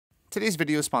Today's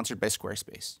video is sponsored by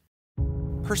Squarespace.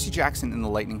 Percy Jackson and the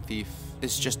Lightning Thief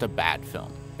is just a bad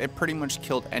film. It pretty much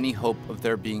killed any hope of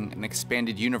there being an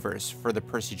expanded universe for the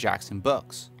Percy Jackson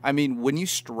books. I mean, when you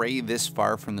stray this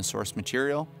far from the source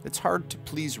material, it's hard to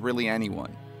please really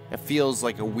anyone. It feels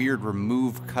like a weird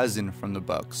removed cousin from the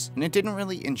books, and it didn't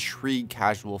really intrigue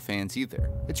casual fans either.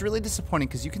 It's really disappointing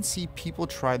because you can see people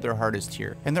tried their hardest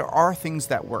here, and there are things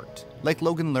that worked, like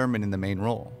Logan Lerman in the main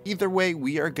role. Either way,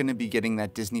 we are going to be getting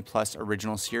that Disney Plus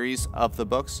original series of the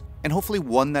books, and hopefully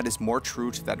one that is more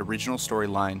true to that original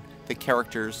storyline, the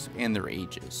characters, and their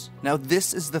ages. Now,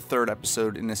 this is the third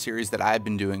episode in a series that I've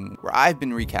been doing where I've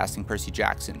been recasting Percy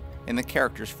Jackson and the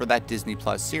characters for that Disney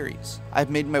Plus series. I've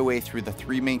made my way through the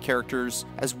 3 main characters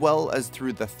as well as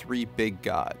through the 3 big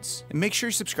gods. And make sure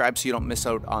you subscribe so you don't miss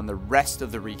out on the rest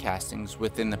of the recastings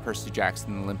within the Percy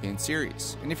Jackson and Olympians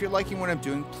series. And if you're liking what I'm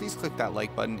doing, please click that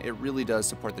like button. It really does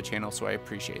support the channel, so I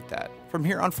appreciate that. From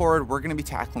here on forward, we're going to be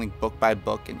tackling book by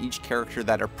book and each character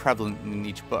that are prevalent in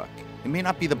each book. It may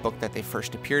not be the book that they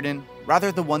first appeared in,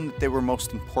 rather the one that they were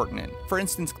most important in. For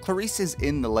instance, Clarice is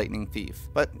in The Lightning Thief,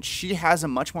 but she has a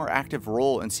much more active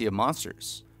role in Sea of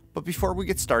Monsters. But before we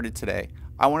get started today,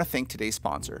 I want to thank today's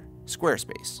sponsor,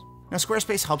 Squarespace. Now,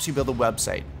 Squarespace helps you build a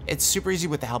website. It's super easy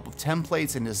with the help of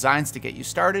templates and designs to get you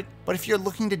started, but if you're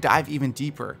looking to dive even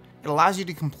deeper, it allows you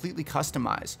to completely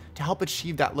customize to help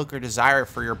achieve that look or desire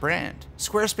for your brand.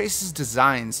 Squarespace's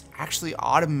designs actually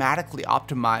automatically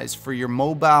optimize for your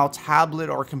mobile, tablet,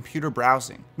 or computer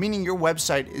browsing, meaning your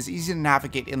website is easy to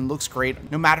navigate and looks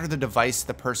great no matter the device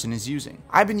the person is using.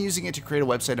 I've been using it to create a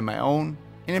website of my own,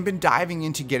 and I've been diving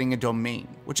into getting a domain,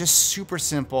 which is super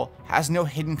simple, has no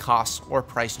hidden costs or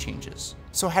price changes.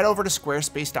 So head over to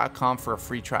squarespace.com for a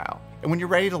free trial. And when you're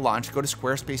ready to launch, go to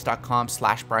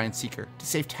squarespace.com/BrianSeeker to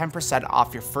save 10%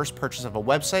 off your first purchase of a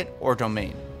website or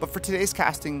domain. But for today's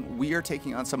casting, we are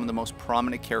taking on some of the most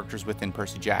prominent characters within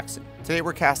Percy Jackson. Today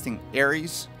we're casting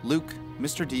Ares, Luke,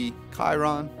 Mr. D,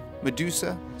 Chiron,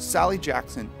 Medusa, Sally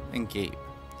Jackson, and Gabe.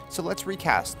 So let's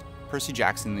recast Percy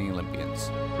Jackson and the Olympians.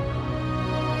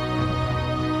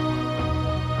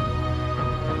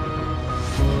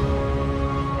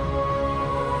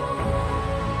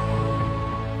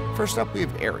 First up, we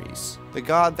have Ares, the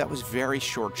god that was very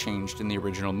shortchanged in the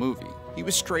original movie. He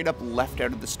was straight up left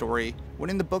out of the story, when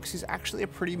in the books he's actually a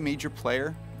pretty major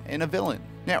player and a villain.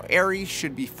 Now, Ares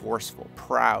should be forceful,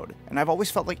 proud, and I've always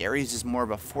felt like Ares is more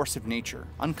of a force of nature,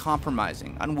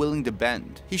 uncompromising, unwilling to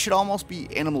bend. He should almost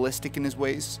be animalistic in his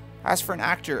ways. As for an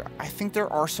actor, I think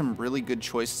there are some really good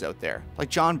choices out there. Like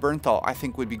Jon Bernthal I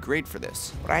think would be great for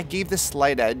this, but I gave this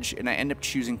slight edge and I ended up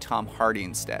choosing Tom Hardy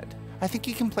instead. I think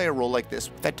he can play a role like this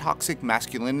with that toxic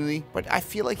masculinity, but I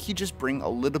feel like he just brings a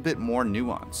little bit more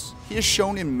nuance. He has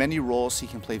shown in many roles he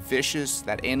can play vicious,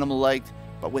 that animal-like,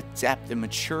 but with depth and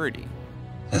maturity.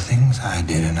 The things I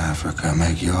did in Africa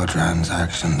make your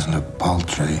transactions look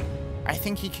paltry. I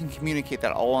think he can communicate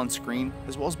that all on screen,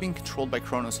 as well as being controlled by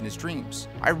Kronos in his dreams.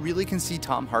 I really can see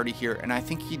Tom Hardy here, and I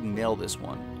think he'd nail this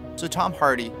one. So Tom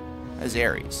Hardy as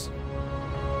Ares.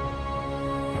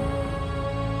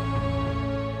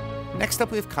 Next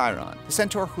up we have Chiron, the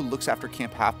centaur who looks after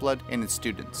Camp Half-Blood and its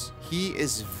students. He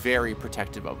is very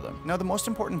protective of them. Now, the most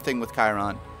important thing with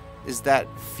Chiron is that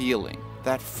feeling,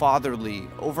 that fatherly,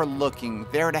 overlooking,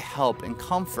 there to help and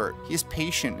comfort. He is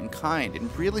patient and kind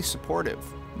and really supportive.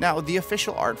 Now, the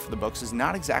official art for the books is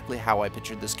not exactly how I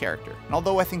pictured this character, and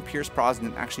although I think Pierce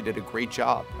Brosnan actually did a great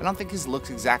job, I don't think his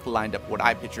looks exactly lined up what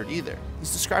I pictured either.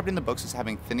 He's described in the books as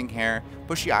having thinning hair,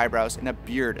 bushy eyebrows, and a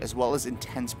beard, as well as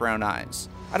intense brown eyes.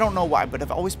 I don't know why, but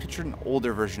I've always pictured an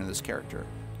older version of this character.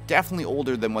 Definitely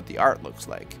older than what the art looks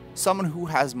like. Someone who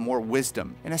has more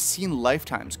wisdom and has seen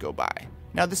lifetimes go by.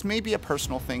 Now, this may be a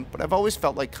personal thing, but I've always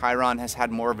felt like Chiron has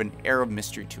had more of an air of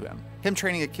mystery to him. Him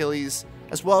training Achilles,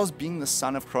 as well as being the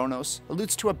son of Kronos,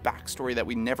 alludes to a backstory that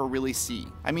we never really see.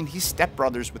 I mean, he's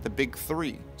stepbrothers with the big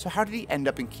 3, so how did he end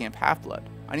up in Camp Half-Blood?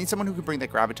 I need someone who can bring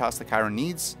that gravitas that Chiron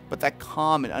needs, but that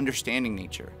calm and understanding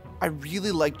nature. I really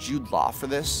like Jude Law for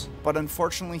this, but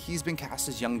unfortunately he's been cast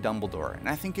as young Dumbledore, and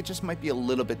I think it just might be a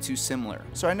little bit too similar.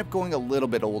 So I end up going a little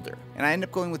bit older, and I end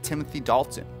up going with Timothy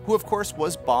Dalton, who of course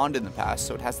was Bond in the past,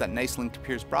 so it has that nice link to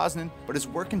Pierce Brosnan, but his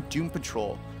work in Doom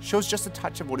Patrol shows just a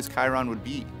touch of what his Chiron would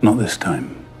be. Not this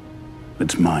time.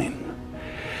 It's mine.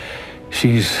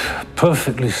 She's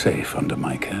perfectly safe under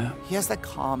my care. He has that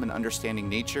calm and understanding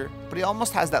nature, but he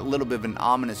almost has that little bit of an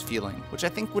ominous feeling, which I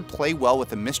think would play well with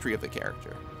the mystery of the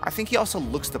character. I think he also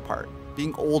looks the part,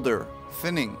 being older,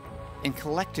 thinning, and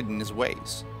collected in his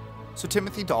ways. So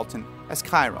Timothy Dalton as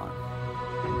Chiron.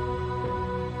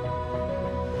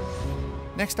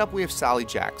 Next up, we have Sally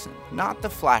Jackson. Not the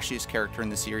flashiest character in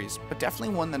the series, but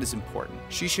definitely one that is important.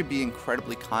 She should be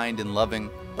incredibly kind and loving,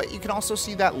 but you can also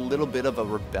see that little bit of a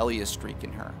rebellious streak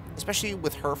in her, especially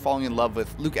with her falling in love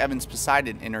with Luke Evans'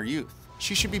 Poseidon in her youth.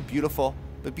 She should be beautiful,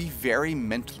 but be very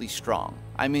mentally strong.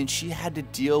 I mean, she had to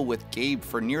deal with Gabe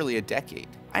for nearly a decade.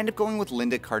 I end up going with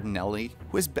Linda Cardinelli,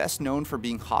 who is best known for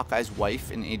being Hawkeye's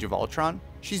wife in Age of Ultron.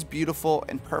 She's beautiful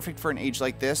and perfect for an age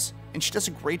like this, and she does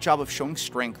a great job of showing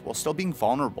strength while still being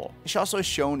vulnerable. She also has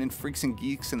shown in Freaks and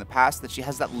Geeks in the past that she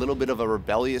has that little bit of a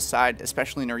rebellious side,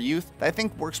 especially in her youth, that I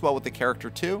think works well with the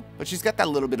character too, but she's got that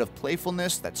little bit of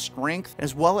playfulness, that strength,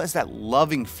 as well as that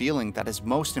loving feeling that is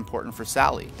most important for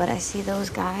Sally. But I see those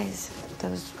guys,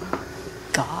 those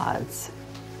gods.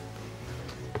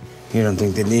 You don't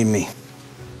think they need me?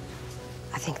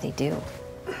 I think they do,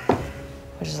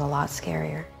 which is a lot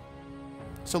scarier.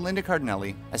 So Linda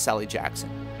Cardinelli as Sally Jackson.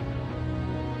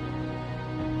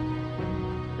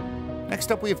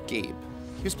 Next up we have Gabe.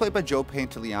 He was played by Joe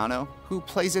Pantoliano, who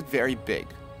plays it very big,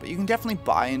 but you can definitely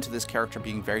buy into this character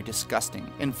being very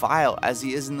disgusting and vile as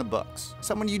he is in the books.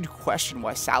 Someone you'd question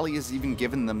why Sally is even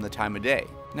giving them the time of day.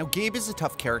 Now Gabe is a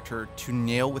tough character to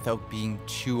nail without being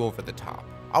too over the top.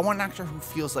 I want an actor who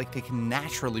feels like they can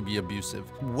naturally be abusive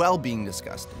while being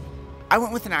disgusting. I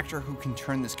went with an actor who can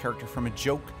turn this character from a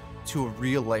joke to a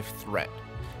real-life threat.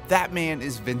 That man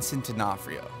is Vincent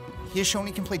D'Onofrio. He has shown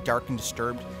he can play dark and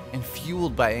disturbed and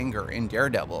fueled by anger in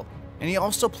Daredevil, and he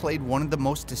also played one of the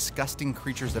most disgusting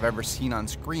creatures I've ever seen on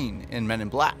screen in Men in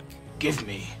Black. Give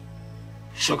me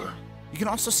sugar. You can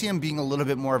also see him being a little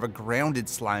bit more of a grounded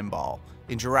slime ball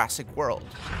in Jurassic World.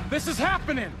 This is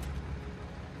happening!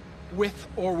 With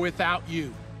or without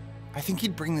you. I think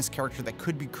he'd bring this character that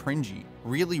could be cringy,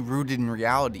 really rooted in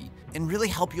reality, and really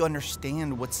help you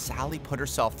understand what Sally put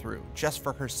herself through just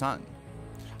for her son.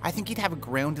 I think he'd have a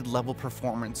grounded level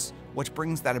performance, which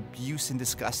brings that abuse and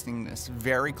disgustingness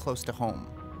very close to home.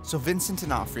 So Vincent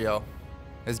D'Onofrio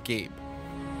as Gabe.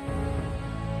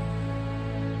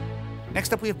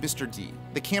 Next up we have Mr. D,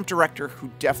 the camp director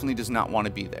who definitely does not want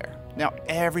to be there. Now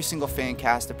every single fan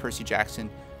cast of Percy Jackson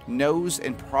knows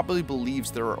and probably believes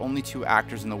there are only two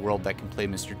actors in the world that can play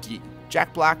Mr. D,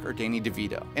 Jack Black or Danny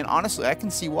DeVito, and honestly I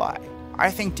can see why. I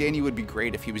think Danny would be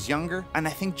great if he was younger, and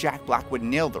I think Jack Black would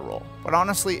nail the role, but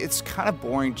honestly it's kind of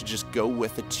boring to just go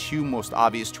with the two most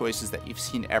obvious choices that you've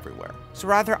seen everywhere. So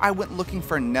rather I went looking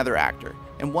for another actor,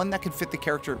 and one that could fit the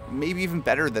character maybe even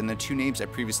better than the two names I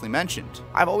previously mentioned.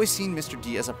 I've always seen Mr.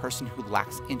 D as a person who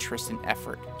lacks interest and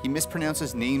effort. He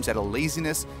mispronounces names out of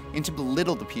laziness and to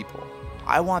belittle the people.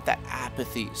 I want that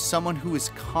apathy, someone who is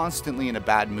constantly in a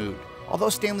bad mood. Although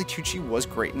Stanley Tucci was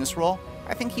great in this role,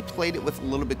 I think he played it with a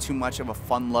little bit too much of a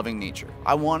fun-loving nature.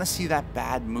 I want to see that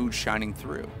bad mood shining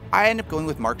through. I end up going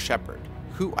with Mark Sheppard,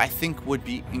 who I think would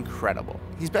be incredible.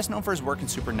 He's best known for his work in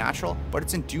Supernatural, but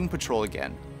it's in Doom Patrol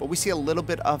again, but we see a little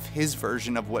bit of his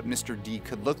version of what Mr. D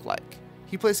could look like.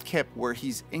 He plays Kip where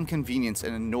he's inconvenienced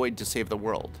and annoyed to save the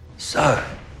world. So,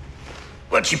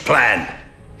 what's your plan?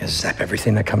 Zap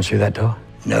everything that comes through that door?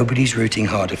 Nobody's rooting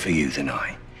harder for you than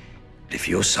I. But if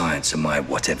your science and my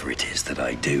whatever it is that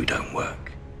I do don't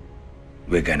work,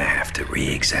 we're gonna have to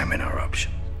re-examine our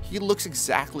options. He looks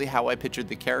exactly how I pictured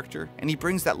the character, and he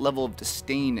brings that level of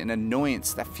disdain and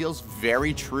annoyance that feels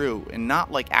very true and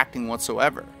not like acting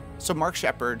whatsoever. So Mark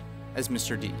Sheppard as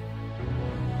Mr. D.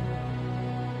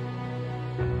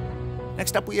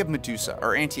 Next up we have Medusa,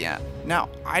 or Auntie M. Now,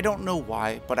 I don't know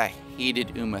why, but I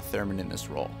hated Uma Thurman in this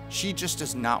role. She just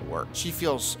does not work. She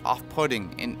feels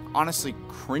off-putting and honestly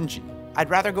cringy. I'd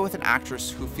rather go with an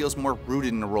actress who feels more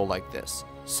rooted in a role like this.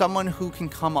 Someone who can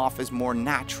come off as more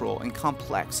natural and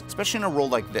complex, especially in a role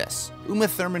like this. Uma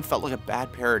Thurman felt like a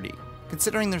bad parody.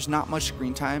 Considering there's not much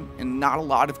screen time and not a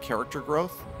lot of character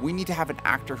growth, we need to have an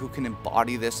actor who can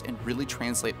embody this and really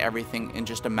translate everything in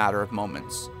just a matter of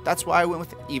moments. That's why I went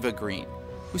with Eva Green,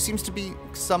 who seems to be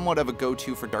somewhat of a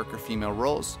go-to for darker female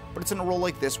roles, but it's in a role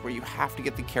like this where you have to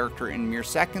get the character in mere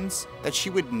seconds that she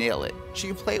would nail it. She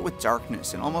can play it with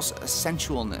darkness and almost a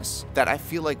sensualness that I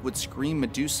feel like would scream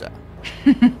Medusa.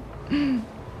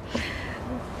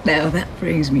 Now that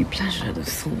brings me pleasure, the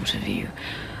thought of you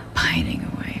pining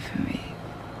away for me,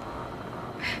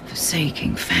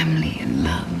 forsaking family and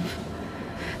love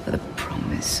for the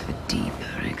promise of a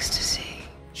deeper ecstasy.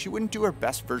 She wouldn't do her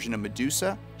best version of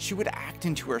Medusa, she would act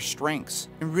into her strengths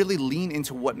and really lean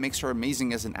into what makes her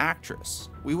amazing as an actress.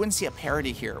 We wouldn't see a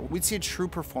parody here, we'd see a true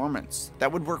performance that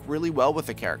would work really well with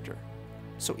the character.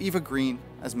 So Eva Green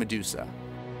as Medusa.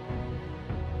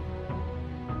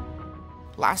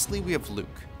 Lastly, we have Luke.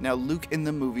 Now Luke in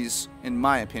the movies, in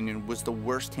my opinion, was the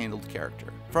worst handled character.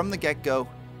 From the get-go,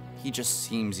 he just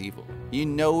seems evil. You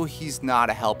know he's not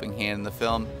a helping hand in the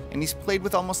film, and he's played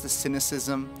with almost a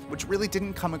cynicism, which really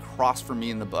didn't come across for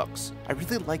me in the books. I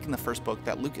really like in the first book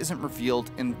that Luke isn't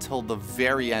revealed until the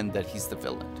very end that he's the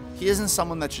villain. He isn't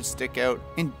someone that should stick out,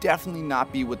 and definitely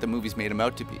not be what the movies made him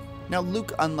out to be. Now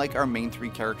Luke, unlike our main three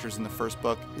characters in the first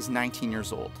book, is 19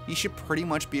 years old. He should pretty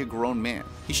much be a grown man.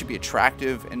 He should be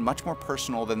attractive and much more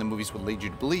personal than the movies would lead you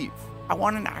to believe. I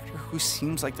want an actor who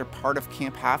seems like they're part of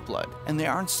Camp Half-Blood, and they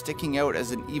aren't sticking out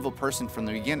as an evil person from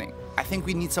the beginning. I think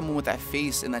we need someone with that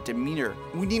face and that demeanor.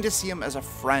 We need to see him as a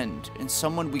friend and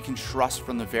someone we can trust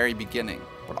from the very beginning,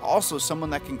 but also someone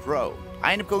that can grow.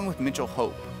 I end up going with Mitchell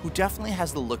Hope, who definitely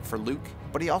has the look for Luke,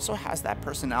 but he also has that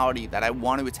personality that I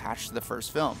want to attach to the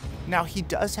first film. Now, he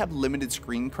does have limited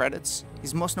screen credits.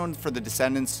 He's most known for The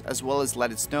Descendants as well as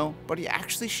Let It Snow, but he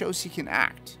actually shows he can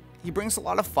act. He brings a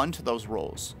lot of fun to those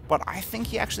roles, but I think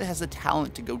he actually has the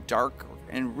talent to go dark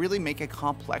and really make a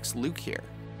complex Luke here.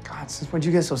 God, since when'd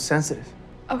you get so sensitive?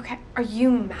 Okay, are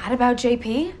you mad about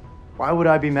JP? Why would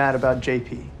I be mad about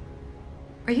JP?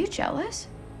 Are you jealous?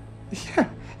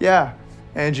 Yeah,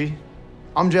 Angie.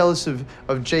 I'm jealous of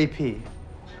JP.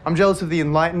 I'm jealous of the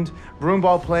enlightened,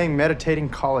 broomball playing, meditating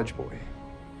college boy.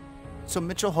 So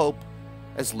Mitchell Hope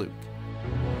as Luke.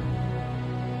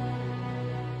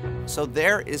 So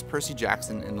there is Percy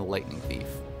Jackson and the Lightning Thief.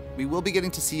 We will be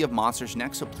getting to Sea of Monsters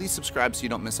next, so please subscribe so you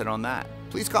don't miss out on that.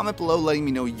 Please comment below letting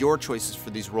me know your choices for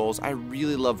these roles. I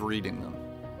really love reading them.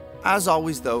 As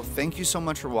always though, thank you so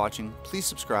much for watching, please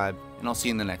subscribe, and I'll see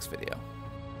you in the next video.